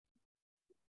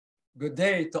Good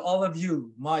day to all of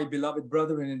you, my beloved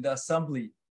brethren in the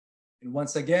assembly. And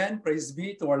once again, praise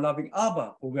be to our loving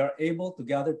Abba, for we are able to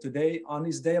gather today on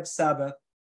his day of Sabbath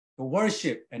to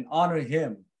worship and honor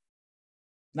him.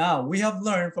 Now, we have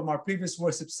learned from our previous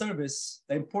worship service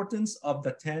the importance of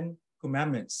the 10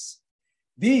 commandments.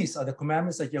 These are the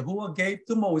commandments that Yahuwah gave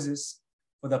to Moses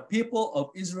for the people of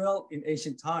Israel in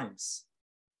ancient times.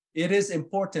 It is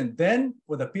important then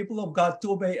for the people of God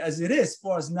to obey as it is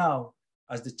for us now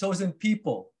as the chosen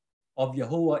people of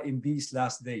Yahuwah in these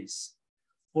last days.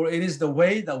 For it is the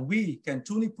way that we can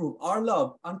truly prove our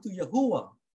love unto Yahuwah.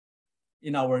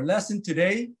 In our lesson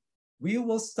today, we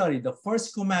will study the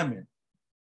first commandment,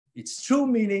 its true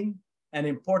meaning and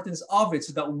importance of it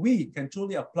so that we can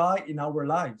truly apply in our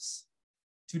lives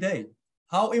today.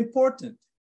 How important?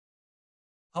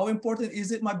 How important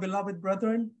is it, my beloved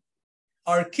brethren?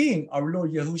 Our King, our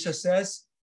Lord Yahushua says,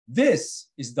 this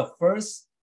is the first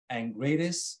and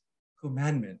greatest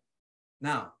commandment.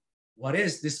 Now, what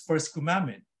is this first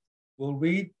commandment? We'll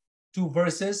read two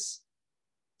verses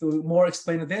to more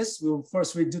explain this. We'll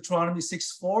first read Deuteronomy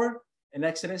 6:4 and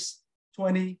Exodus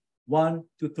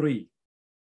 20:1-3.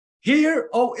 Hear,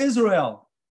 O Israel,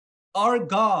 our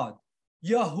God,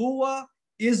 Yahuwah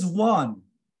is one.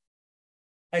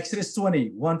 Exodus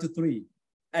 20:1-3.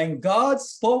 And God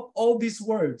spoke all these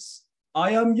words.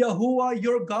 I am Yahuwah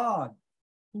your God,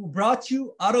 who brought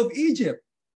you out of Egypt,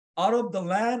 out of the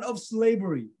land of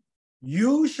slavery.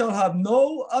 You shall have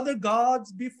no other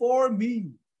gods before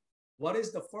me. What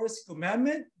is the first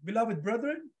commandment, beloved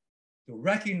brethren? To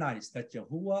recognize that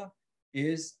Yahuwah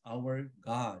is our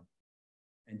God.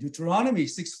 And Deuteronomy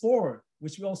 6:4,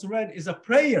 which we also read, is a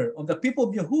prayer of the people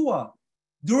of Yahuwah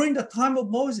during the time of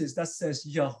Moses that says,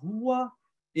 Yahuwah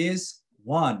is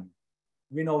one.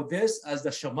 We know this as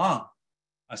the Shema,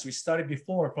 as we studied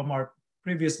before from our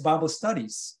previous Bible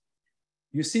studies.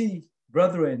 You see,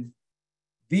 brethren,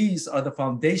 these are the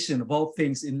foundation of all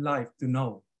things in life to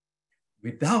know.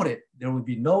 Without it, there would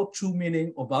be no true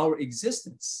meaning of our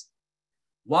existence.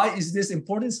 Why is this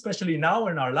important, especially now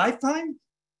in our lifetime?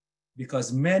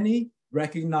 Because many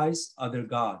recognize other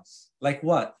gods. Like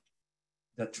what?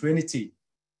 The Trinity.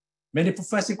 Many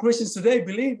professing Christians today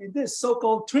believe in this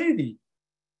so-called Trinity,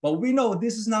 but we know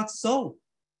this is not so.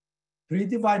 Three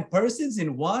divine persons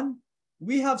in one.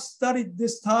 We have studied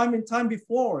this time and time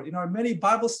before in our many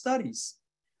Bible studies.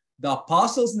 The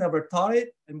apostles never taught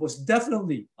it, and most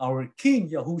definitely our King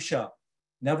Yahushua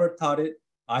never taught it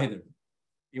either.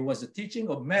 It was a teaching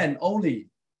of men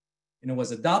only, and it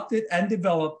was adopted and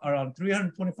developed around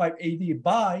 325 AD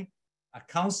by a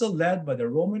council led by the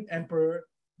Roman Emperor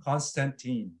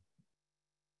Constantine,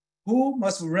 who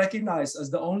must be recognized as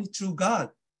the only true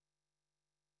God,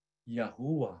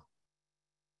 Yahuwah.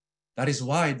 That is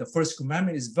why the first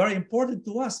commandment is very important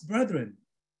to us, brethren.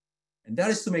 And that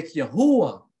is to make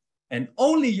Yahuwah and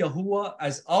only Yahuwah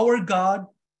as our God.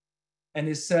 And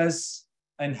it says,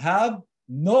 and have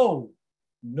no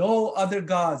other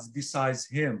gods besides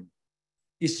him.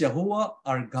 Is Yahuwah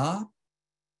our God?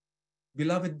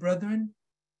 Beloved brethren,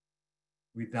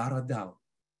 without a doubt,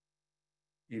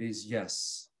 it is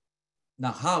yes.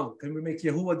 Now, how can we make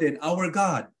Yahuwah then our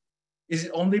God? Is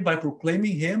it only by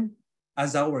proclaiming him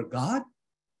as our God?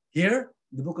 Here,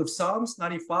 in the book of Psalms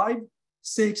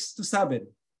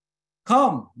 95:6-7.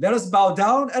 Come, let us bow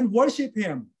down and worship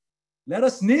him. Let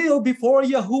us kneel before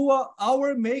Yahuwah,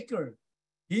 our maker.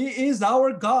 He is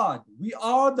our God. We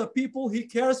are the people he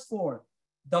cares for,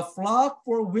 the flock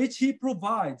for which he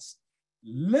provides.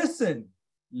 Listen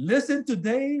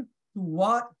today to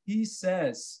what he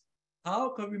says. How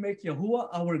can we make Yahuwah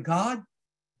our God?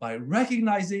 By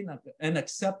recognizing and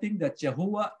accepting that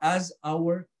Yahuwah as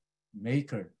our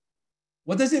maker.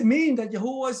 What does it mean that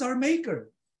Yahuwah is our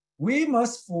maker? We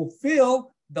must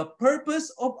fulfill the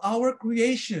purpose of our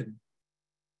creation.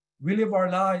 We live our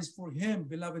lives for him,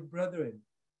 beloved brethren.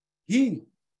 He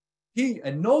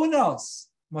and no one else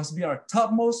must be our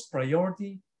topmost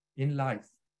priority in life.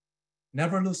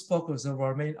 Never lose focus of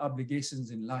our main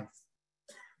obligations in life.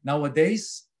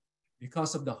 Nowadays,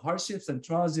 because of the hardships and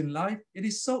trials in life, it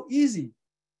is so easy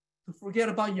to forget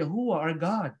about Yahuwah, our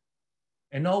God,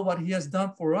 and all what he has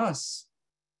done for us.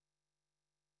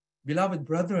 Beloved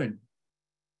brethren,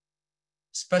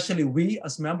 especially we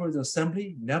as members of the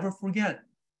assembly, never forget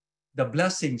the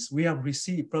blessings we have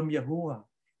received from Yahuwah.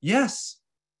 Yes,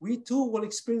 we too will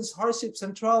experience hardships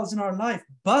and trials in our life,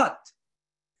 but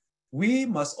we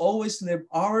must always live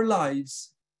our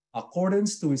lives according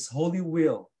to his holy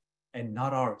will and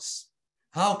not ours.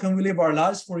 How can we live our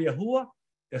lives for Yahuwah?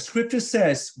 The scripture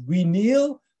says we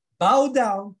kneel, bow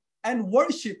down, and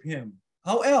worship him.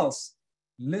 How else?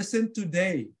 Listen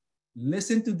today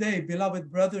Listen today,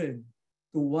 beloved brethren,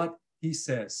 to what he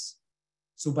says.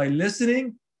 So by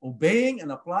listening, obeying,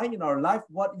 and applying in our life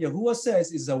what Yahuwah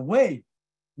says is a way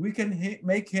we can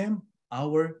make him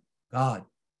our God.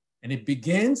 And it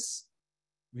begins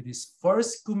with his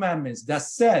first commandments that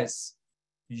says,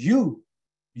 you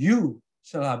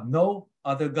shall have no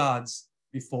other gods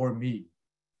before me.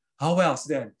 How else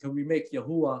then can we make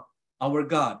Yahuwah our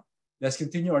God? Let's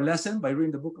continue our lesson by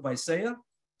reading the book of Isaiah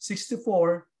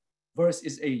 64, verse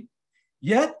 8.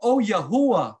 Yet, O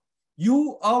Yahuwah,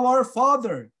 you are our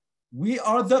Father. We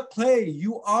are the clay,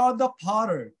 you are the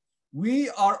potter. We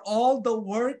are all the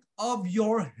work of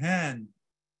your hand.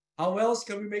 How else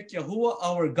can we make Yahuwah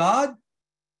our God?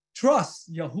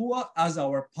 Trust Yahuwah as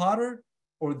our potter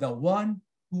or the one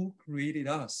who created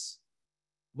us.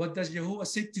 What does Yahuwah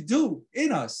seek to do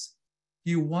in us?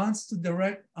 He wants to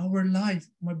direct our life,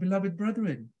 my beloved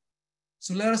brethren.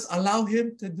 So let us allow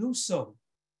him to do so.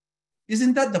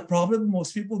 Isn't that the problem with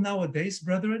most people nowadays,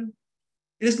 brethren?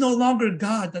 It is no longer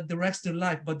God that directs their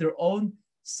life, but their own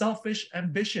selfish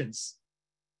ambitions.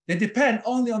 They depend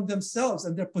only on themselves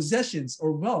and their possessions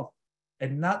or wealth,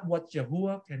 and not what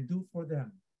Yahuwah can do for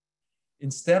them.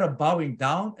 Instead of bowing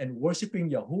down and worshiping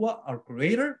Yahuwah, our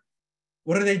Creator,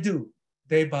 what do?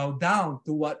 They bow down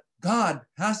to what God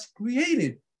has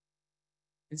created.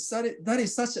 That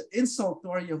is such an insult to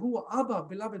our Yahuwah Abba,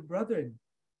 beloved brethren.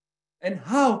 And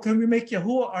how can we make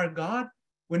Yahuwah our God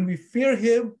when we fear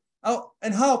him?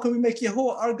 And how can we make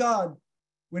Yahuwah our God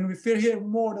when we fear him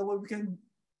more than what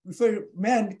we fear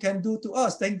man can do to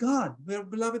us? Thank God,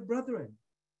 beloved brethren.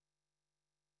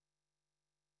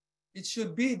 It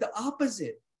should be the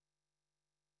opposite.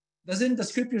 Doesn't the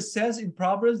scripture says in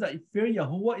Proverbs that fear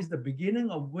Yahuwah is the beginning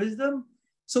of wisdom?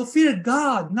 So fear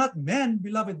God, not man,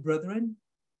 beloved brethren.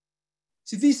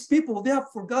 See, these people, they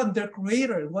have forgotten their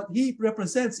Creator, what he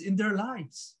represents in their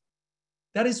lives.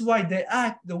 That is why they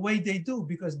act the way they do,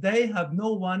 because they have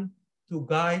no one to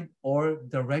guide or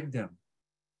direct them.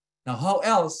 Now, how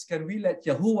else can we let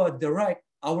Yahuwah direct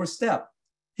our step?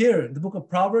 Here, in the book of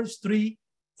Proverbs 3,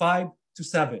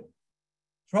 5-7.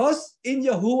 Trust in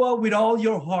Yahuwah with all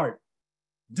your heart.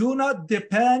 Do not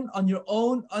depend on your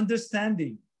own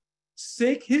understanding.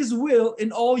 Seek his will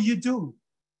in all you do,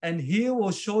 and he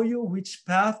will show you which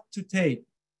path to take.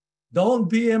 Don't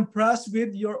be impressed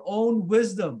with your own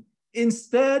wisdom.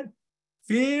 Instead,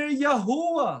 fear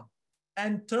Yahuwah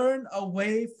and turn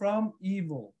away from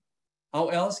evil. How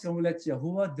else can we let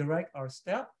Yahuwah direct our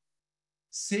step?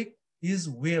 Seek his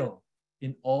will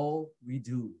in all we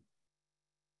do.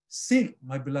 Seek,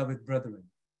 my beloved brethren.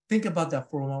 Think about that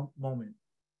for a moment.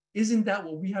 Isn't that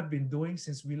what we have been doing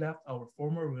since we left our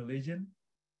former religion?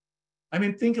 I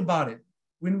mean, think about it.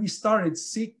 When we started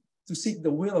to seek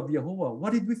the will of Yahuwah,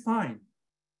 what did we find?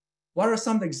 What are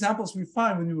some of the examples we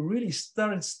find when we really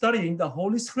started studying the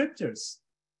Holy Scriptures?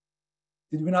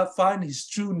 Did we not find his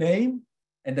true name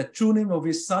and the true name of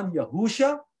his son,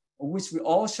 Yahusha, of which we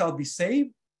all shall be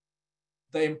saved?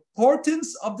 The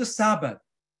importance of the Sabbath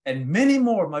and many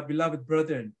more, my beloved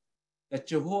brethren, that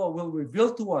Yahuwah will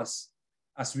reveal to us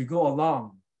as we go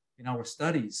along in our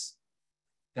studies.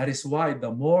 That is why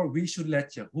the more we should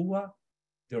let Yahuwah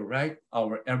direct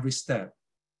our every step.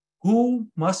 Who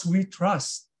must we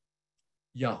trust?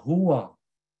 Yahuwah.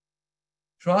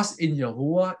 Trust in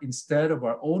Yahuwah instead of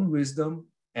our own wisdom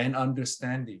and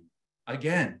understanding.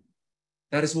 Again,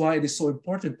 that is why it is so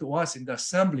important to us in the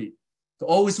assembly to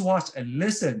always watch and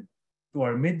listen to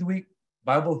our midweek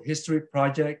Bible history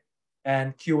project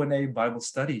and Q&A Bible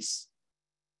studies.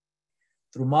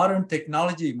 Through modern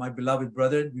technology, my beloved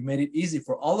brethren, we made it easy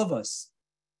for all of us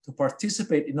to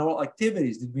participate in all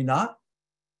activities, did we not?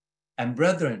 And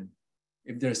brethren,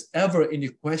 if there's ever any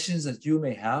questions that you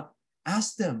may have,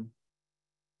 ask them.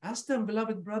 Ask them,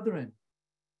 beloved brethren.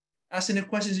 Ask any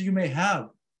questions that you may have,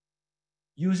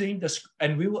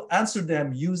 and we will answer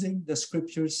them using the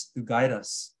scriptures to guide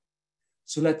us.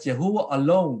 So let Yahuwah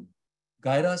alone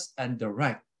guide us and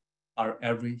direct our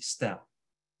every step.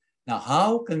 Now,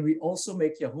 how can we also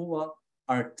make Yahuwah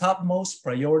our topmost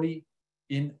priority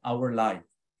in our life?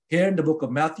 Here in the book of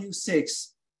Matthew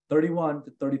 6,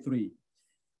 31-33.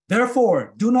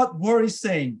 Therefore, do not worry,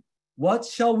 saying, what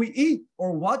shall we eat,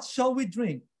 or what shall we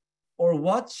drink, or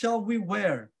what shall we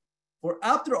wear? For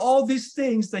after all these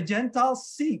things the Gentiles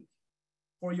seek.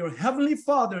 For your heavenly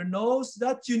Father knows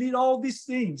that you need all these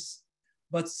things.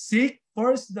 But seek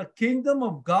first the kingdom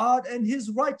of God and his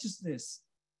righteousness,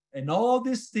 and all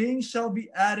these things shall be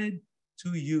added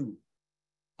to you.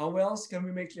 How else can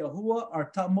we make Yahuwah our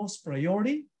topmost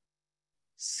priority?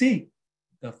 Seek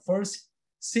first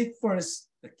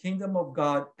the kingdom of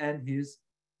God and his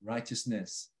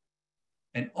righteousness.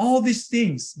 And all these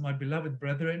things, my beloved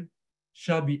brethren,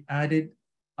 shall be added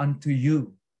unto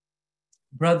you.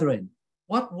 Brethren,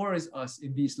 what worries us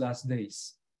in these last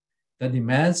days? The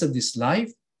demands of this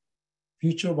life,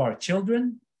 future of our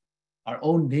children, our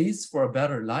own needs for a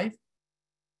better life?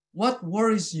 What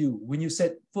worries you when you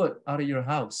set foot out of your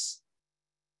house?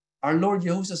 Our Lord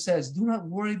Yahushua says, do not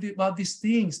worry about these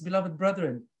things, beloved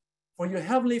brethren, for your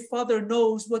Heavenly Father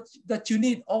knows that you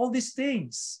need all these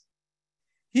things.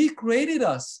 He created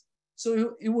us,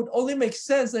 so it would only make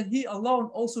sense that He alone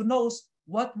also knows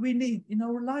what we need in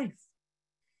our life.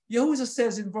 Yahushua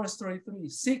says in verse 33,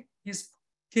 seek His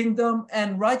kingdom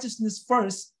and righteousness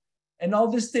first, and all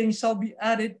these things shall be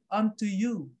added unto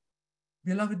you.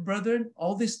 Beloved brethren,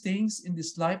 all these things in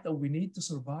this life that we need to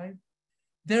survive,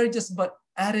 they're just but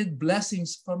added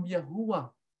blessings from Yahuwah,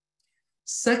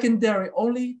 secondary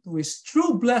only to His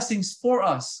true blessings for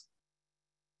us.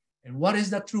 And what is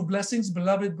that true blessings,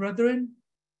 beloved brethren?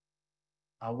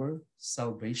 Our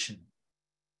salvation.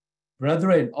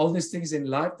 Brethren, all these things in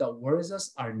life that worries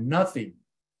us are nothing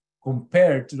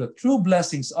compared to the true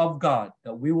blessings of God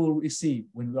that we will receive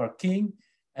when our King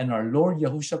and our Lord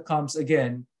Yahushua comes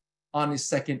again on His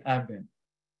second advent.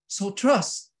 So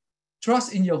trust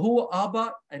in Yahuwah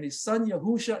Abba and His Son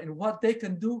Yahushua in what they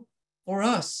can do for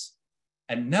us.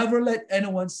 And never let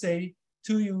anyone say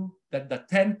to you that the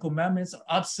 10 Commandments are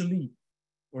obsolete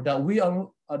or that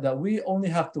we only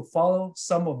have to follow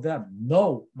some of them.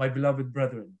 No, my beloved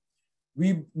brethren,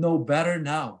 we know better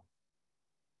now.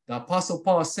 The Apostle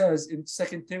Paul says in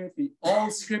 2 Timothy, all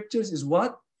scriptures is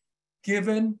what?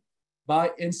 Given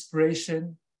by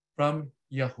inspiration from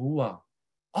Yahuwah.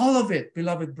 All of it,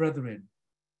 beloved brethren.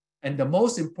 And the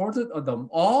most important of them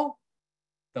all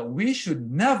that we should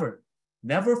never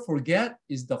forget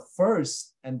is the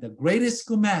first and the greatest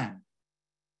command.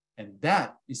 And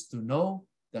that is to know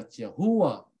that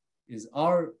Yahuwah is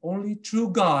our only true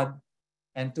God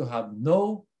and to have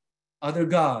no other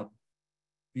God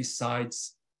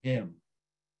besides Him.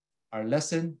 Our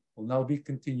lesson will now be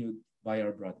continued by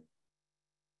our brother.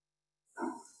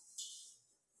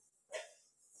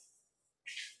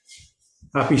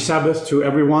 Happy Sabbath to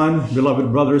everyone,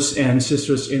 beloved brothers and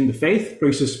sisters in the faith.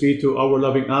 Praises be to our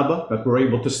loving Abba that we're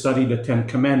able to study the 10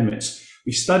 Commandments.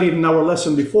 We studied in our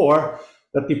lesson before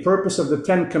that the purpose of the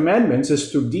 10 Commandments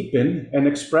is to deepen and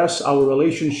express our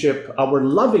relationship, our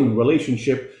loving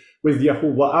relationship with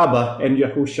Yahuwah Abba and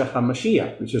Yahushua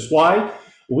HaMashiach, which is why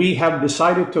we have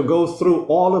decided to go through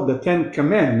all of the 10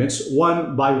 Commandments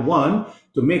one by one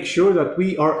to make sure that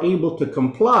we are able to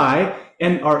comply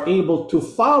and are able to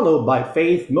follow by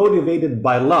faith, motivated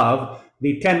by love,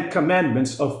 the 10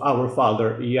 Commandments of our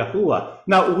Father Yahuwah.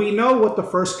 Now, we know what the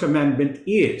first commandment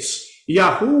is.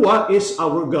 Yahuwah is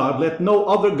our God. Let no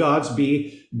other gods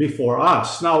be before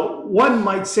us. Now, one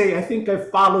might say, I think I've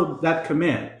followed that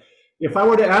command. If I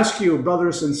were to ask you,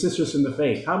 brothers and sisters in the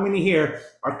faith, how many here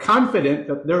are confident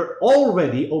that they're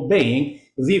already obeying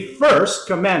the first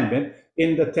commandment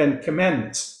in the 10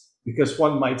 Commandments? Because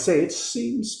one might say it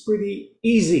seems pretty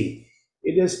easy.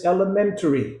 It is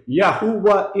elementary.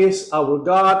 Yahuwah is our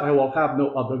God. I will have no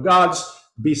other gods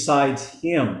besides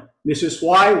Him. This is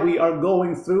why we are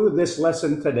going through this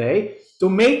lesson today, to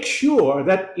make sure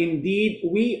that indeed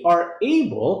we are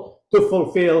able to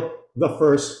fulfill the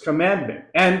first commandment.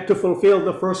 And to fulfill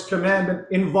the first commandment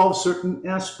involves certain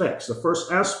aspects. The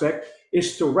first aspect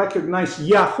is to recognize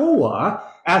Yahuwah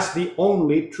as the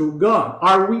only true God.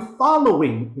 Are we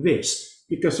following this?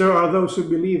 Because there are those who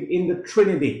believe in the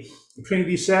Trinity. The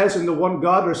Trinity says in the one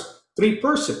God there's 3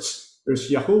 persons.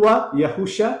 There's Yahuwah,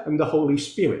 Yahusha, and the Holy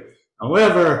Spirit.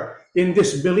 However, in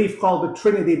this belief called the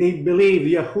Trinity, they believe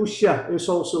Yahusha is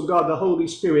also God, the Holy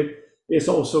Spirit is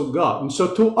also God. And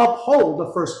so to uphold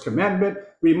the first commandment,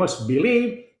 we must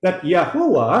believe that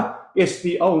Yahuwah is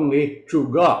the only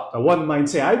true God. Now, one might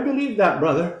say, I believe that,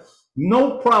 brother.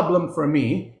 No problem for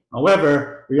me.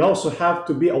 However, we also have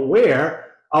to be aware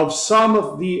of some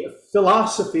of the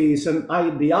philosophies and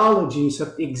ideologies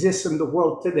that exist in the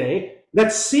world today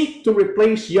that seek to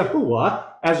replace Yahuwah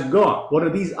as God. One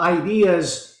of these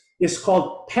ideas is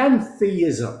called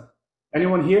pantheism.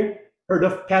 Anyone here heard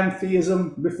of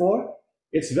pantheism before?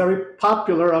 It's very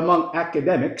popular among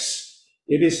academics.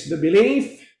 It is the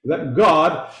belief that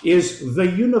God is the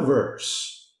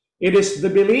universe. It is the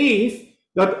belief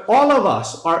that all of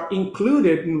us are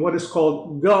included in what is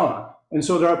called God. And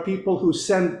so there are people who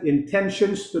send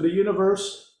intentions to the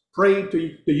universe, pray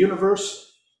to the universe.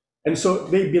 And so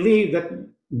they believe that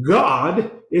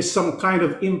God is some kind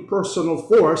of impersonal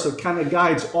force that kind of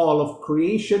guides all of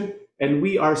creation. And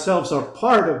we ourselves are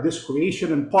part of this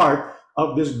creation and part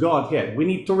of this Godhead. We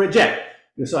need to reject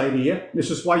this idea. This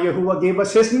is why Yahuwah gave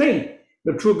us his name.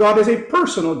 The true God is a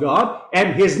personal God,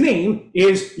 and his name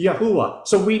is Yahuwah.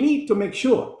 So we need to make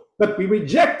sure that we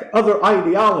reject other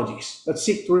ideologies that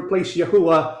seek to replace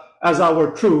Yahuwah as our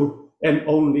true and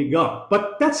only God.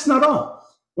 But that's not all.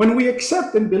 When we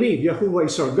accept and believe Yahuwah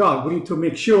is our God, we need to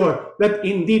make sure that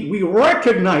indeed we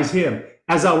recognize him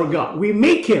as our God. We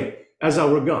make him as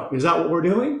our God. Is that what we're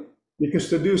doing? Because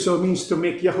to do so means to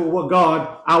make Yahuwah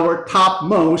God our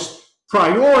topmost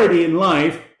priority in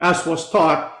life, as was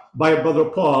taught by Brother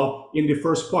Paul in the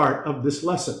first part of this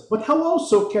lesson. But how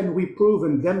also can we prove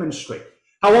and demonstrate?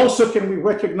 How also can we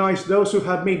recognize those who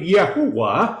have made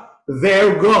Yahuwah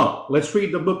their God? Let's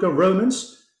read the book of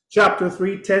Romans, chapter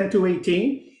 3, 10 to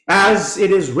 18. As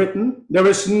it is written, there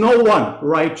is no one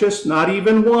righteous, not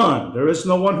even one. There is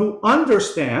no one who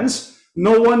understands,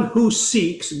 no one who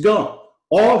seeks God.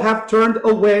 All have turned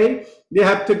away. They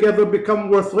have together become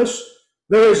worthless.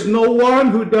 There is no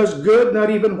one who does good, not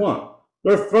even one.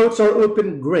 Their throats are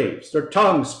open graves. Their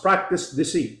tongues practice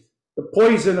deceit. The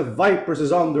poison of vipers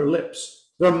is on their lips.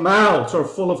 Their mouths are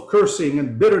full of cursing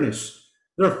and bitterness.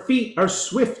 Their feet are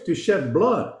swift to shed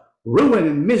blood. Ruin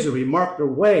and misery mark their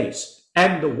ways,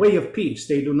 and the way of peace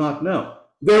they do not know.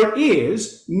 There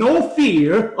is no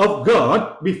fear of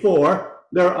God before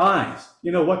their eyes.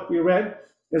 You know what we read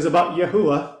is about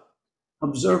Yahuwah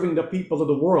observing the people of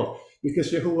the world,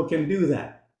 because Yahuwah can do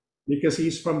that. Because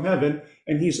he's from heaven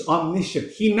and he's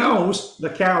omniscient. He knows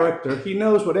the character. He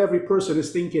knows what every person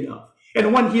is thinking of.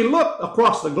 And when he looked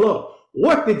across the globe,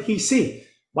 what did he see?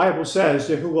 Bible says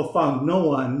Yahuwah found no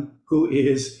one who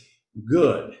is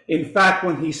good. In fact,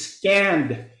 when he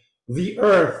scanned the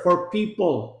earth for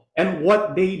people and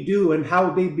what they do and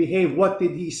how they behave, what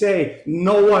did he say?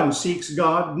 No one seeks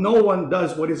God. No one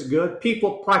does what is good.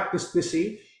 People practice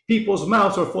deceit. People's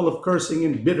mouths are full of cursing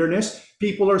and bitterness.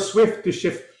 People are swift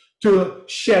to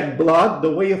shed blood,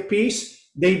 the way of peace,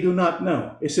 they do not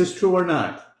know. Is this true or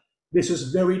not? This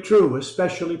is very true,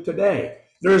 especially today.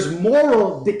 There is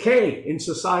moral decay in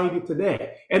society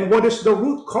today. And what is the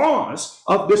root cause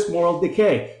of this moral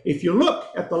decay? If you look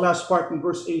at the last part in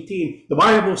verse 18, the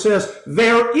Bible says,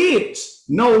 there is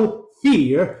no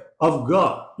fear of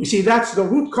God. You see, that's the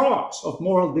root cause of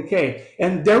moral decay.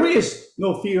 And there is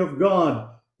no fear of God.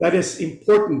 That is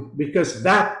important because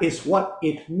that is what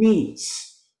it means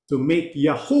to make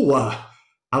Yahuwah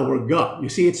our God. You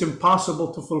see, it's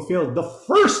impossible to fulfill the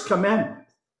first commandment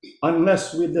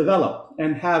unless we develop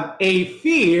and have a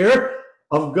fear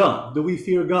of God. Do we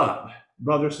fear God,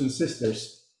 brothers and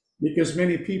sisters? Because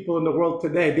many people in the world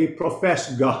today, they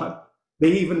profess God.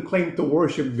 They even claim to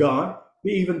worship God.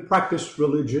 They even practice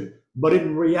religion. But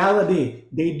in reality,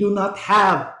 they do not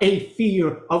have a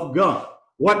fear of God.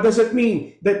 What does it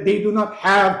mean that they do not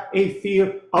have a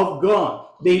fear of God?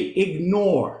 They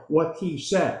ignore what he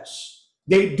says.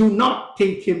 They do not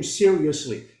take him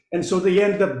seriously. And so they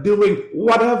end up doing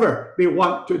whatever they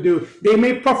want to do. They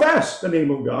may profess the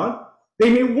name of God. They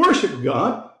may worship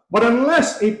God. But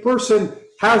unless a person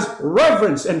has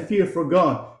reverence and fear for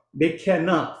God, they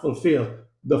cannot fulfill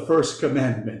the first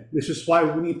commandment. This is why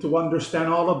we need to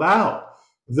understand all about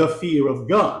the fear of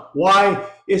God. Why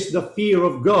is the fear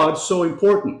of God so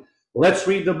important? Let's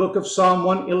read the book of Psalm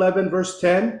 111, verse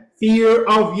 10. Fear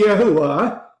of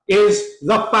Yahuwah is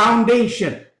the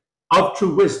foundation of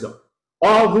true wisdom.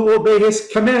 All who obey his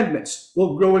commandments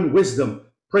will grow in wisdom.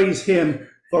 Praise him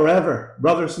forever.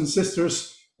 Brothers and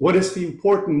sisters, what is the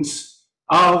importance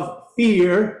of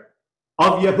fear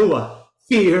of Yahuwah?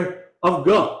 Fear of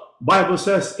God. Bible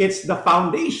says it's the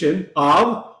foundation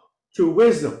of true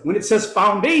wisdom. When it says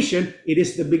foundation, it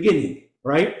is the beginning,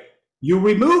 right? You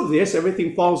remove this,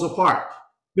 everything falls apart.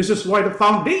 This is why the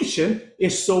foundation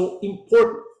is so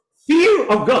important. Fear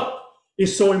of God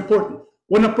is so important.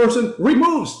 When a person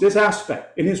removes this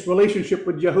aspect in his relationship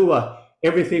with Yahuwah,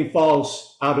 everything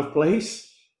falls out of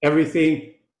place.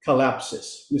 Everything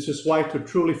collapses. This is why to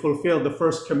truly fulfill the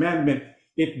first commandment,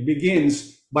 it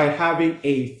begins by having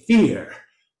a fear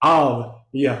of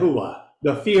Yahuwah.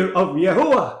 The fear of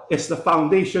Yahuwah is the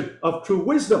foundation of true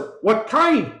wisdom. What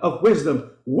kind of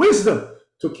wisdom? Wisdom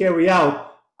to carry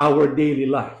out our daily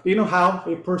life. Do you know how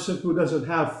a person who doesn't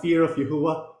have fear of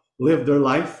Yahuwah live their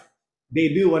life? They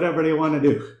do whatever they want to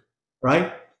do,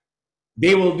 right?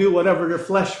 They will do whatever their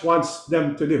flesh wants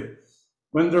them to do.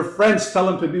 When their friends tell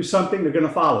them to do something, they're going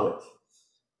to follow it.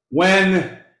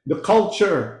 When the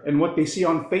culture and what they see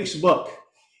on Facebook,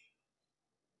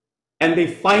 and they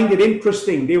find it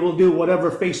interesting, they will do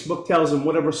whatever Facebook tells them,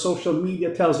 whatever social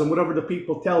media tells them, whatever the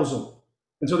people tells them.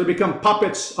 And so they become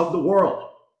puppets of the world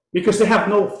because they have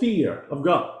no fear of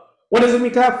God. What does it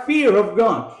mean to have fear of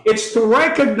God? It's to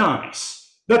recognize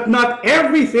that not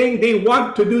everything they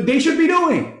want to do, they should be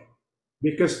doing.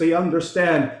 Because they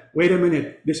understand, wait a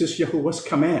minute, this is Yahuwah's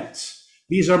commands.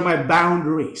 These are my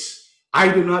boundaries.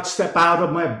 I do not step out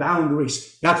of my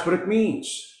boundaries. That's what it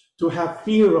means to have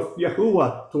fear of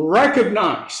Yahuwah, to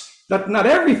recognize that not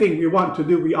everything we want to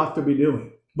do, we ought to be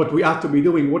doing. But we ought to be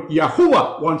doing what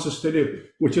Yahuwah wants us to do,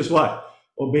 which is what?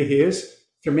 Obey his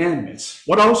commandments.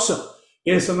 What also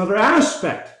is another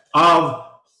aspect of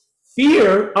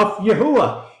fear of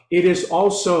Yahuwah? It is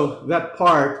also that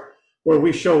part where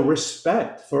we show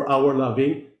respect for our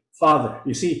loving Father.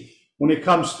 You see, when it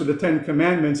comes to the Ten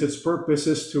Commandments, its purpose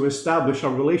is to establish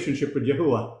our relationship with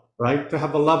Yahuwah, right? To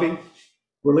have a loving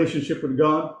relationship with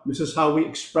God. This is how we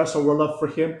express our love for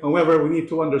him. However, we need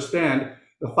to understand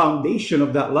the foundation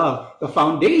of that love. The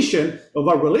foundation of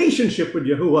our relationship with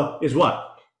Yahuwah is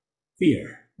what?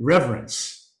 Fear,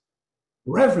 reverence.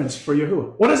 Reverence for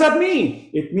Yahuwah. What does that mean?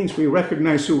 It means we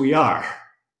recognize who we are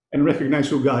and recognize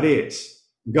who God is.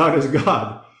 God is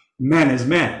God. Man is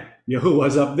man. Yahuwah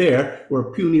is up there.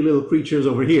 We're puny little creatures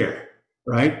over here,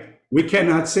 right? We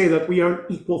cannot say that we are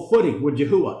on equal footing with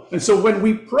Yahuwah. And so when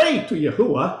we pray to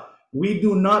Yahuwah, we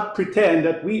do not pretend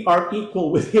that we are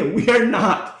equal with him. We are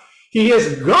not. He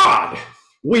is God.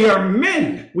 We are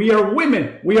men. We are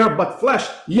women. We are but flesh.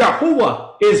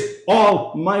 Yahuwah is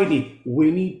almighty.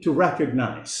 We need to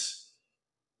recognize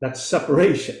that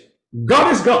separation.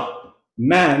 God is God.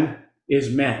 Man is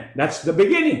man. That's the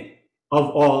beginning of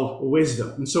all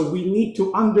wisdom. And so we need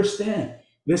to understand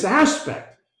this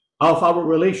aspect of our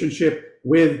relationship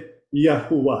with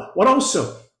Yahuwah. What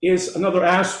also is another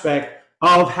aspect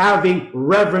of having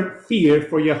reverent fear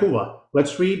for Yahuwah?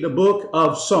 Let's read the book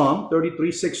of Psalm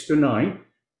 33, 6-9.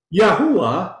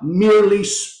 Yahuwah merely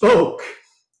spoke,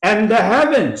 and the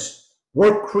heavens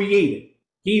were created.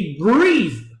 He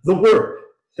breathed the word,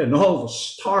 and all the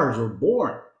stars were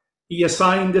born. He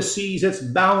assigned the seas its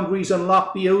boundaries and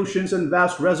locked the oceans and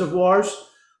vast reservoirs.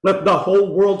 Let the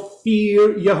whole world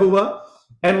fear Yahuwah,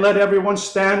 and let everyone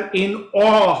stand in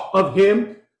awe of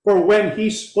him. For when he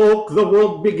spoke, the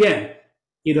world began.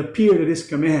 It appeared at his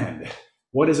command.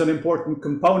 What is an important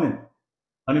component,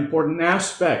 an important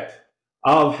aspect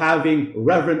of having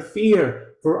reverent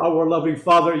fear for our loving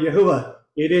Father Yahuwah?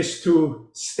 It is to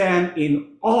stand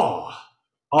in awe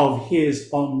of his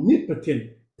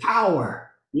omnipotent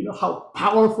power. You know how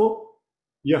powerful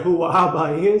Yahuwah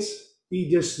Abba is? He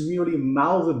just merely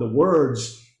mouthed the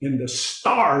words and the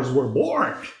stars were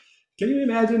born. Can you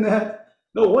imagine that?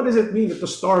 No, what does it mean that the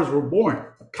stars were born?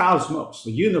 The cosmos,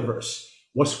 the universe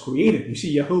was created. You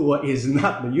see, Yahuwah is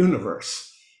not the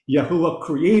universe. Yahuwah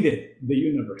created the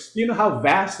universe. Do you know how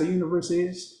vast the universe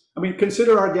is? I mean,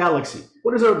 consider our galaxy.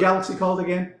 What is our galaxy called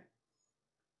again?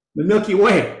 The Milky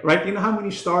Way, right? You know how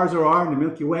many stars there are in the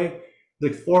Milky Way?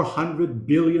 Like 400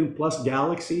 billion plus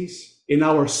galaxies in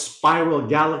our spiral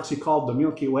galaxy called the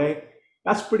Milky Way.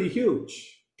 That's pretty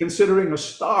huge. Considering a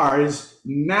star is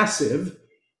massive,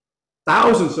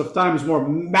 thousands of times more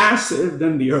massive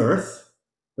than the Earth,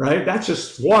 right? That's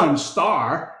just one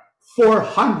star.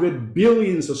 400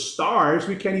 billions of stars.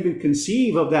 We can't even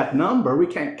conceive of that number. We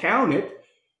can't count it.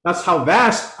 That's how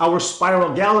vast our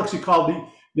spiral galaxy called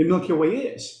the Milky Way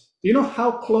is. Do you know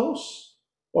how close,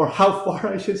 or how far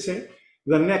I should say,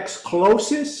 the next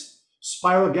closest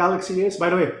spiral galaxy is? By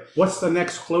the way, what's the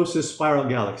next closest spiral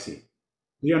galaxy?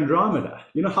 The Andromeda.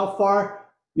 You know how far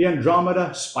the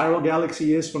Andromeda spiral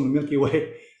galaxy is from the Milky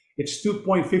Way? It's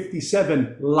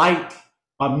 2.57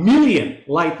 million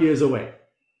light years away.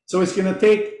 So it's going to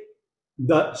take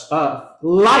the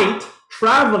light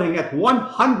traveling at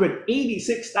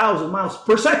 186,000 miles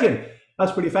per second.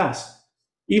 That's pretty fast.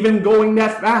 Even going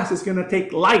that fast, it's going to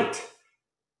take light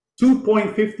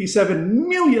 2.57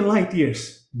 million light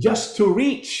years just to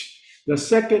reach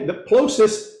the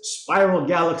closest spiral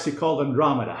galaxy called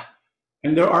Andromeda.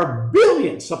 And there are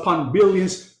billions upon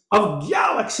billions of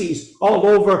galaxies all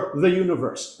over the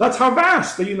universe. That's how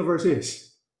vast the universe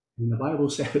is. And the Bible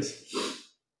says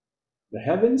the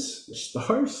heavens, the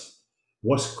stars,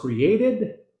 was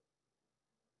created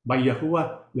by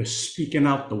Yahuwah just speaking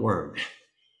out the word.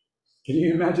 Can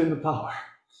you imagine the power?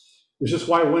 This is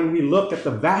why when we look at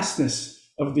the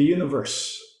vastness of the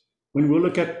universe, when we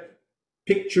look at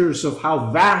pictures of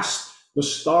how vast the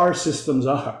star systems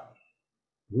are,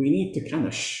 we need to kind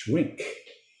of shrink.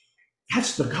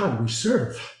 That's the God we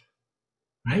serve,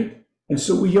 right? And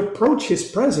so we approach his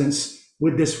presence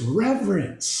with this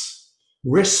reverence,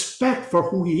 respect for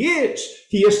who he is.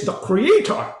 He is the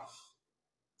creator,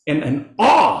 and an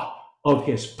awe of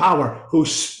his power, who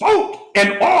spoke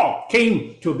and all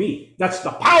came to be. That's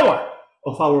the power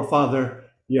of our Father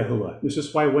Yahuwah. This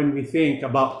is why when we think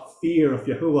about fear of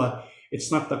Yahuwah,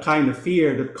 It's not the kind of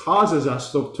fear that causes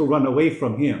us to run away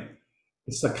from him.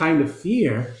 It's the kind of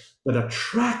fear that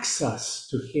attracts us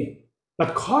to him,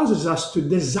 that causes us to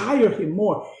desire him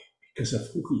more because of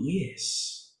who he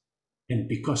is and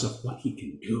because of what he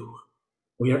can do.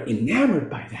 We are enamored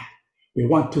by that. We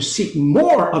want to seek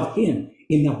more of him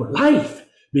in our life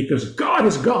because God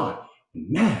is God and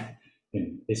man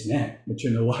is man. But you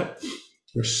know what?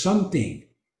 There's something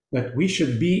that we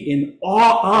should be in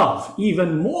awe of,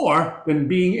 even more than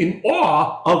being in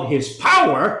awe of his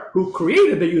power who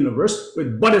created the universe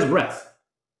with but his breath.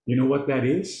 You know what that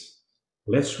is?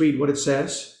 Let's read what it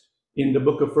says in the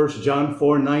book of 1 John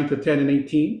 4, 9 to 10 and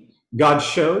 18. God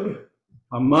showed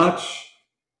how much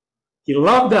he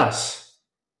loved us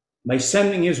by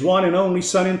sending his one and only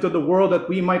Son into the world that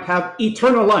we might have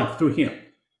eternal life through him.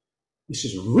 This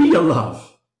is real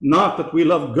love, not that we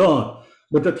love God,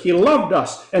 but that he loved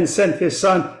us and sent his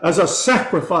Son as a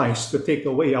sacrifice to take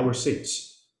away our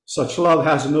sins. Such love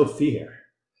has no fear,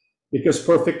 because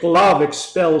perfect love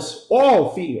expels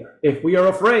all fear. If we are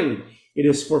afraid, it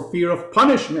is for fear of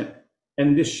punishment,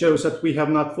 and this shows that we have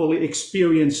not fully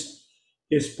experienced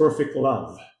his perfect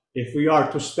love. If we are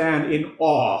to stand in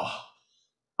awe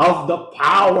of the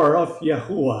power of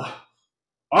Yahuwah,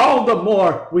 all the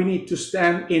more we need to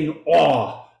stand in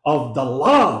awe of the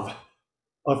love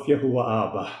of Yahuwah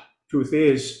Abba. Truth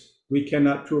is, we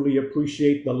cannot truly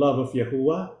appreciate the love of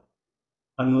Yahuwah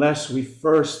unless we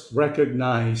first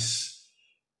recognize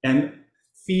and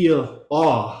feel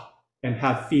awe and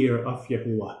have fear of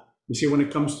Yahuwah. You see, when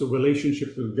it comes to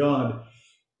relationship with God,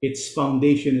 its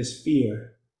foundation is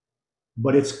fear,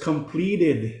 but it's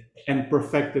completed and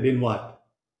perfected in what?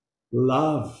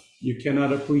 Love. You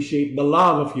cannot appreciate the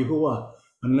love of Yahuwah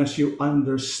unless you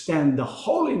understand the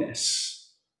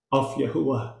holiness of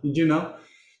Yahuwah. Did you know?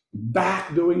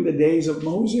 Back during the days of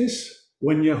Moses,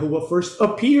 when Yahuwah first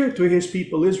appeared to his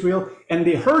people Israel and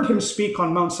they heard him speak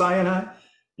on Mount Sinai,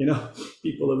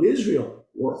 people of Israel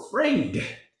were afraid.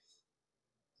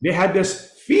 They had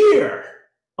this fear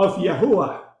of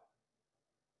Yahuwah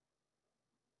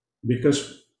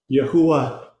because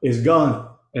Yahuwah is God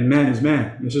and man is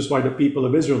man. This is why the people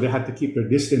of Israel, they had to keep their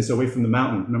distance away from the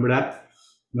mountain. Remember that?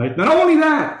 Right? Not only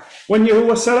that, when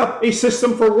Yahuwah set up a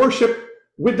system for worship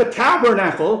with the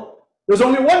tabernacle, there's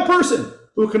only one person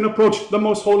who can approach the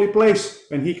most holy place,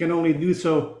 and he can only do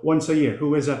so once a year.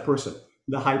 Who is that person?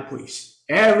 The high priest.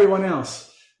 Everyone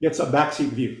else gets a backseat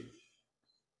view.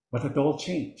 But it all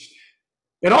changed.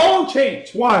 It all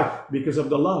changed. Why? Because of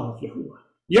the love of Yahuwah.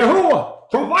 Yahuwah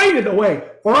provided a way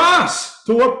for us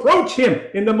to approach him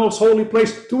in the most holy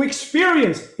place, to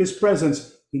experience his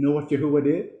presence. You know what Yahuwah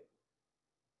did?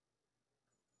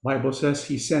 The Bible says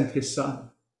he sent his Son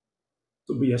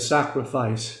to be a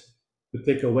sacrifice to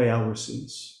take away our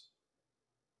sins.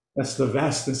 That's the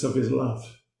vastness of his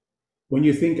love. When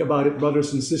you think about it,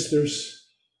 brothers and sisters,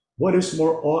 what is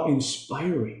more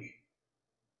awe-inspiring?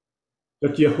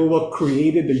 That Yahuwah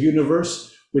created the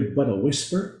universe with but a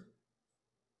whisper?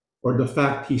 Or the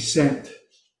fact he sent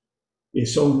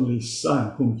his only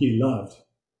Son, whom he loved,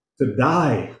 to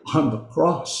die on the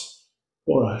cross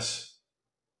for us?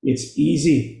 It's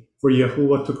easy for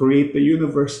Yahuwah to create the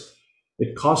universe.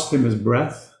 It cost him his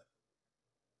breath.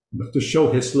 But to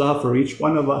show his love for each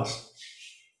one of us,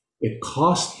 it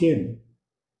cost him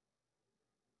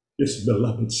his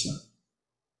beloved Son.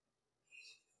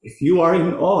 If you are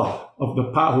in awe of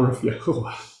the power of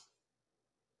Yahuwah,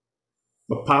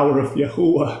 the power of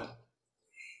Yahuwah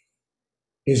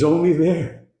is only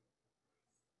there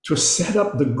to set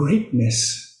up the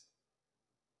greatness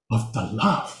of the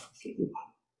love of Yahuwah.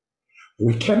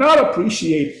 We cannot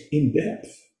appreciate in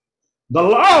depth the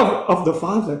love of the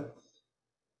Father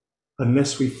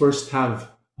unless we first have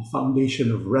a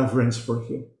foundation of reverence for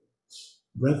him.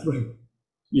 Brethren,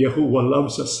 Yahuwah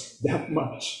loves us that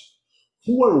much.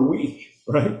 Who are we,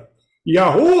 right?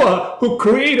 Yahuwah, who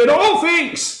created all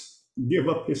things, give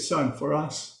up his Son for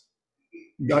us.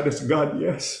 God is God,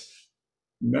 yes.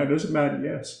 Man is man,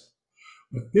 yes.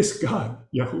 But this God,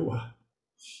 Yahuwah,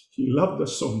 he loved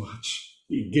us so much,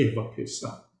 he gave up his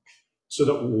Son so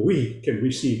that we can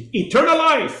receive eternal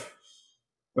life,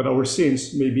 that our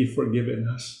sins may be forgiven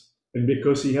us. And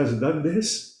because he has done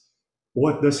this,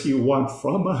 what does he want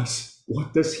from us?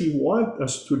 What does he want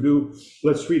us to do?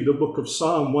 Let's read the book of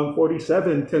Psalm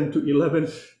 147, 10 to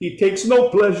 11. He takes no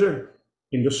pleasure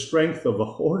in the strength of a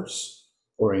horse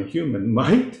or in human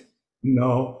might.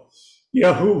 No,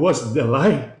 Yahuwah's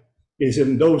delight is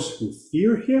in those who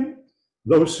fear him,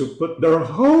 those who put their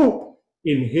hope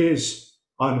in his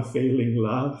unfailing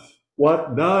love.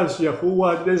 What does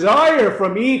Yahuwah desire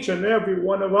from each and every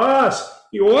one of us?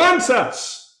 He wants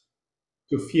us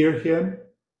to fear him,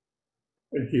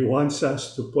 and he wants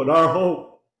us to put our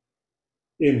hope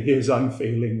in his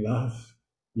unfailing love.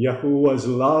 Yahuwah's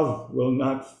love will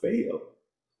not fail.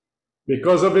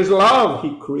 Because of his love,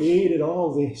 he created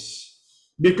all this.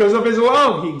 Because of his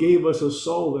love, he gave us a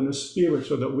soul and a spirit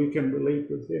so that we can relate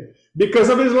with him. Because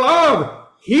of his love,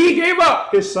 he gave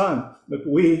up his son that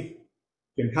we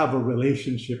can have a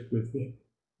relationship with him.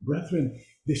 Brethren,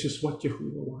 this is what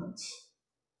Yahuwah wants.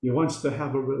 He wants to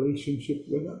have a relationship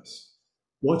with us.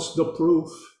 What's the proof?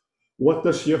 What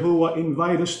does Yahuwah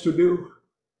invite us to do?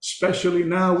 Especially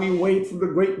now we wait for the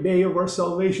great day of our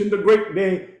salvation, the great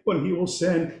day when he will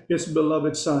send his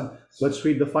beloved son. Let's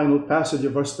read the final passage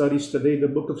of our studies today, the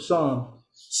book of Psalm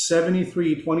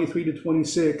 73, 23 to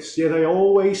 26. Yet I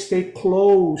always stay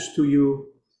close to you,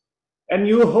 and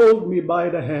you hold me by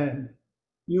the hand.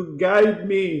 You guide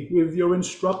me with your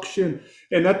instruction,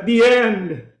 and at the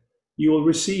end, you will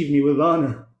receive me with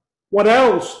honor. What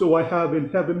else do I have in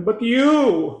heaven but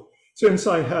you? Since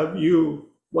I have you,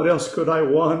 what else could I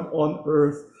want on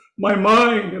earth? My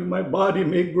mind and my body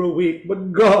may grow weak,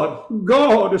 but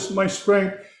God is my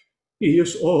strength. He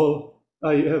is all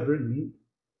I ever need.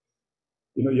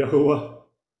 You know, Yahuwah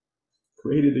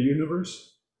created the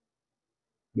universe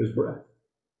with his breath.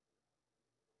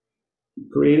 He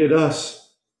created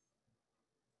us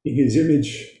in his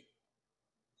image.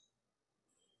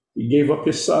 He gave up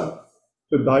his son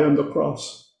to die on the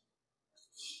cross.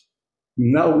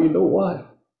 Now we know why.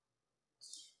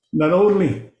 Not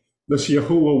only does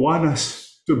Yahuwah want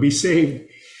us to be saved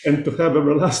and to have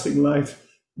everlasting life,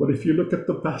 but if you look at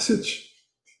the passage,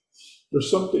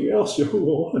 there's something else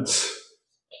Yahuwah wants.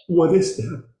 What is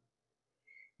that?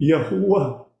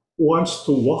 Yahuwah wants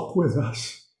to walk with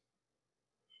us.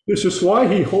 This is why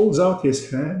he holds out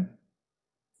his hand.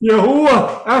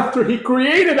 Yahuwah, after he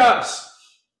created us,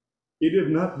 he did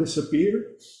not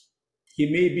disappear.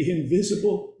 He may be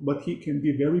invisible, but he can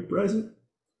be very present.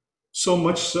 So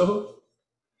much so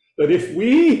that if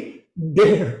we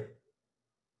dare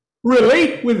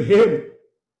relate with him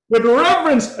with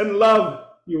reverence and love,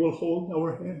 he will hold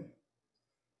our hand.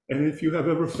 And if you have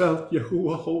ever felt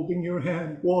Yahuwah holding your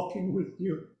hand, walking with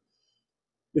you,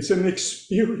 it's an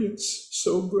experience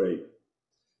so great.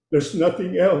 There's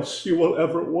nothing else you will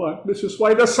ever want. This is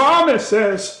why the psalmist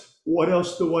says, what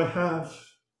else do I have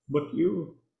but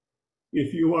you?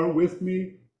 If you are with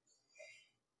me,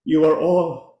 you are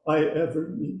all I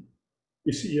ever need.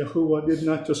 You see, Yahuwah did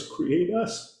not just create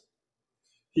us.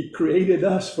 He created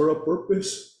us for a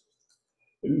purpose.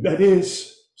 And that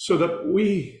is so that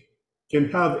we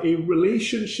can have a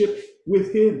relationship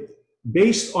with him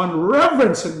based on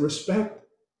reverence and respect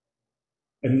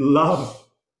and love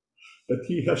that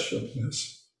he has shown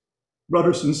us.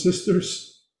 Brothers and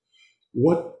sisters,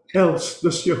 what else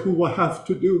does Yahuwah have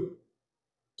to do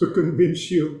to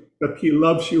convince you that he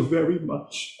loves you very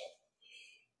much?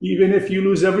 Even if you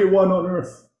lose everyone on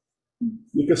earth,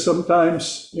 because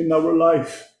sometimes in our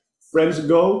life, friends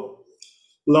go,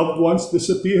 loved ones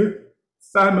disappear,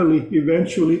 family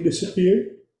eventually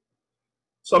disappear.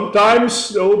 Sometimes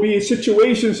there will be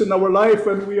situations in our life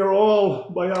when we are all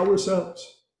by ourselves.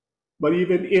 But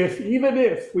even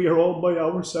if we are all by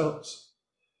ourselves,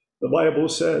 the Bible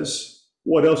says,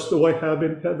 what else do I have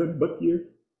in heaven but you?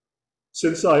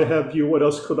 Since I have you, what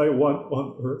else could I want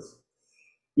on earth?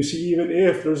 You see, even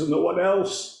if there's no one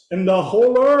else in the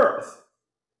whole earth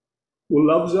who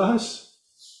loves us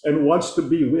and wants to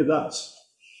be with us,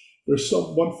 there's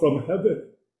someone from heaven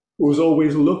who's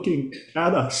always looking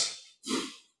at us.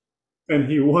 And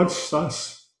he wants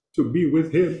us to be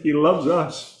with him. He loves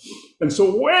us. And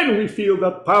so when we feel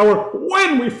that power,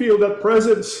 when we feel that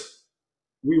presence,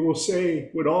 we will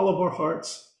say with all of our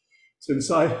hearts,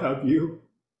 since I have you,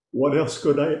 what else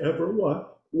could I ever want?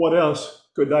 What else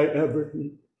could I ever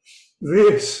need?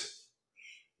 This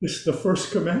is the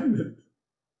first commandment.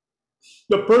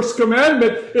 The first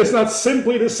commandment is not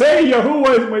simply to say,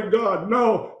 Yahuwah is my God.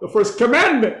 No, the first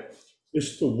commandment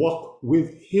is to walk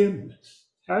with him,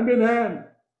 hand in hand,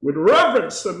 with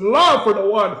reverence and love for the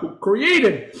one who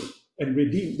created and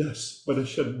redeemed us by the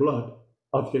shed blood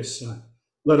of his Son.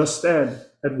 Let us stand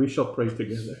and we shall pray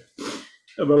together.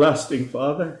 Everlasting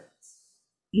Father,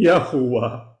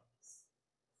 Yahuwah,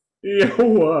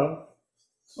 Yahuwah,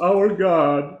 our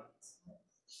God,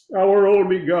 our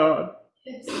only God.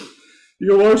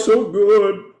 You are so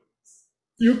good.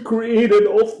 You created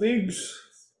all things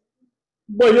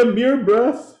by a mere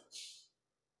breath.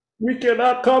 We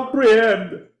cannot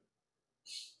comprehend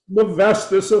the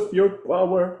vastness of your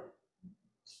power.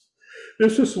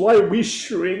 This is why we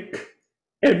shrink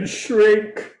and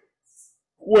shrink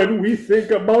when we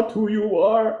think about who you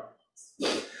are.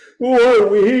 Who are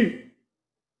we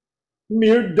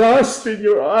mere dust in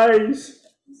your eyes.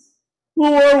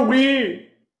 Who are we?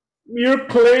 Mere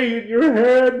clay in your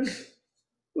hands.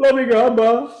 Loving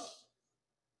Abba,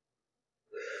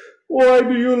 why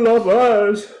do you love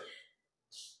us?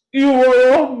 You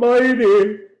are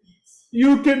almighty.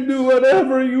 You can do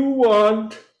whatever you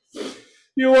want.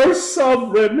 You are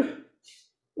sovereign.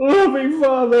 Loving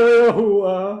Father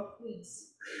Yahuwah,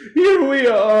 here we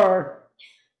are.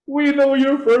 We know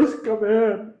your first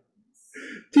command.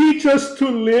 Teach us to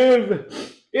live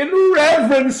in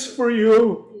reverence for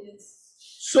you,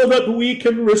 so that we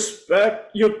can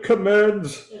respect your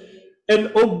commands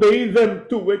and obey them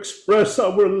to express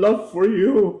our love for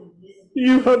you.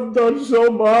 You have done so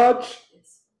much.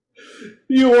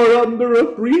 You are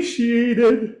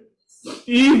underappreciated,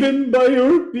 even by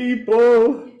your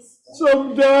people.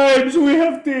 Sometimes we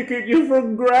have taken you for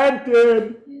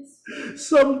granted.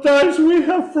 Sometimes we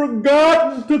have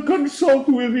forgotten to consult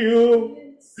with you.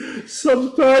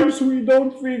 Sometimes we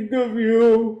don't think of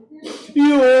you.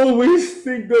 You always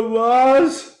think of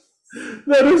us.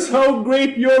 That is how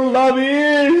great your love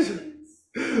is.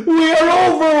 We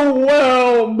are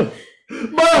overwhelmed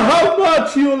by how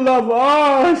much you love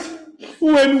us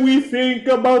when we think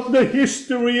about the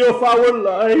history of our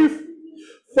life.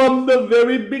 From the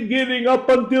very beginning up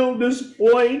until this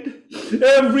point,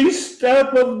 every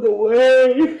step of the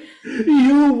way,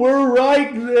 you were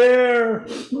right there,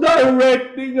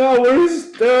 directing our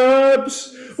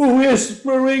steps,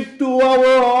 whispering to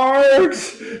our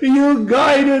hearts. You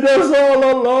guided us all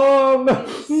along.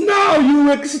 Now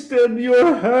you extend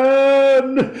your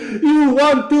hand. You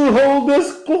want to hold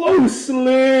us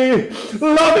closely.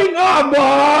 Loving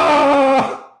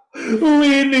Abba,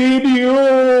 we need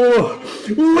you.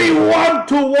 We want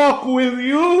to walk with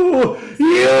you.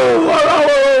 You are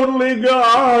our only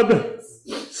God.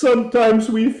 Sometimes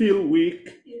we feel weak.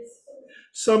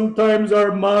 Sometimes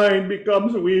our mind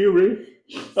becomes weary.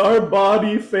 Our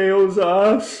body fails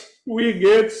us. We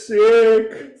get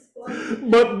sick.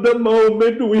 But the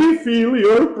moment we feel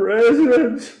your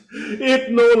presence,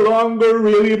 it no longer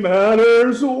really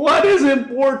matters. What is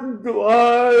important to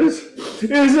us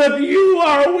is that you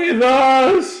are with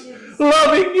us.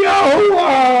 Loving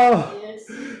Yahuwah,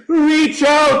 reach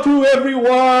out to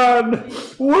everyone,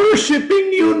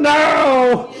 worshiping you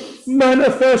now.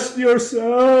 Manifest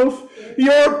yourself,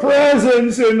 your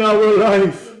presence in our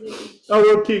life,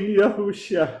 our King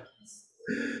Yahushua.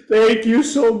 Thank you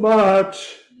so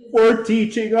much for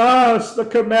teaching us the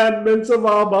commandments of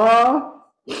Abba.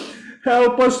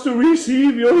 Help us to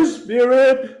receive your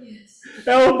Spirit.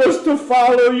 Help us to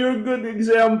follow your good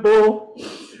example.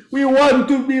 We want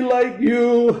to be like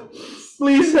you.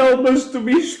 Please help us to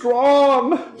be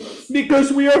strong,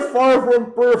 because we are far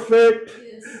from perfect.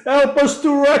 Help us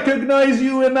to recognize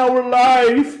you in our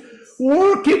life.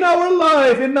 Work in our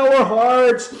life, in our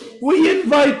hearts. We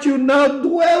invite you now,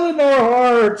 dwell in our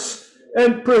hearts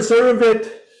and preserve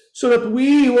it, so that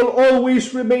we will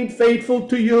always remain faithful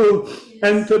to you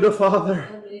and to the Father.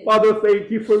 Father, thank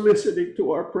you for listening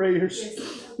to our prayers.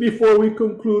 Before we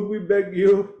conclude, we beg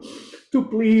you to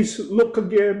please look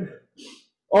again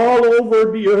all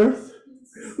over the earth.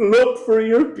 Look for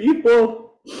your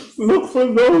people. Look for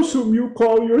those whom you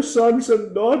call your sons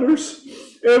and daughters.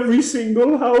 Every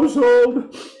single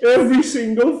household, every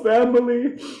single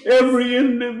family, every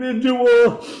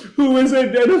individual who is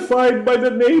identified by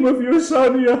the name of your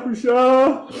Son,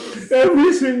 Yahushua,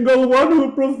 every single one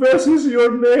who professes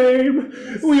your name.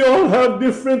 We all have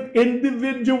different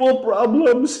individual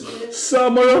problems.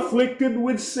 Some are afflicted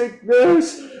with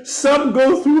sickness. Some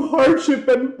go through hardship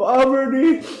and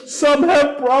poverty. Some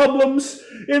have problems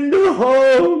in their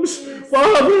homes.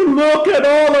 Father, look at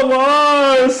all of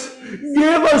us.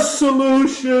 Give us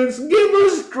solutions. Give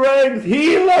us strength.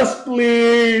 Heal us,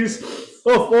 please,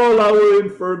 of all our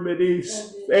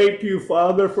infirmities. Thank you,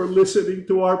 Father, for listening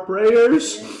to our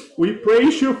prayers. We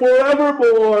praise you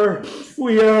forevermore.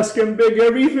 We ask and beg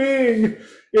everything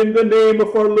in the name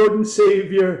of our Lord and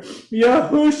Savior,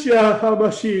 Yahushua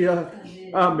HaMashiach.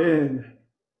 Amen.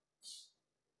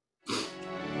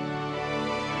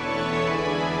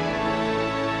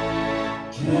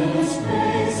 Let us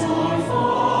praise our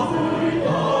Father,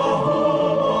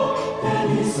 Yahuwah, and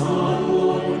His Son,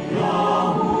 Lord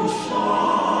Yahushua,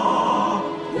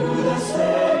 through the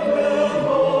sacred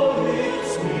Holy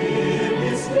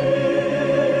Spirit's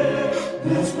name.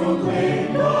 Let's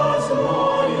proclaim God's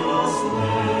glorious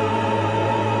name.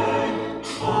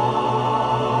 Amen.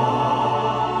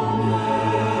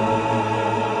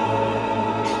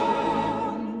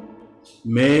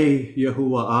 May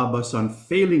Yahuwah Abba's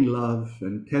unfailing love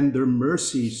and tender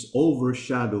mercies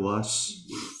overshadow us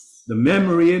The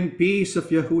memory and peace of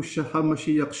Yahushua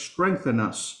HaMashiach strengthen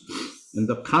us, and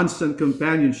the constant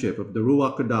companionship of the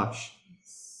Ruach Kodash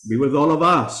be with all of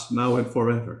us now and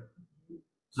forever.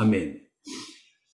 Amen.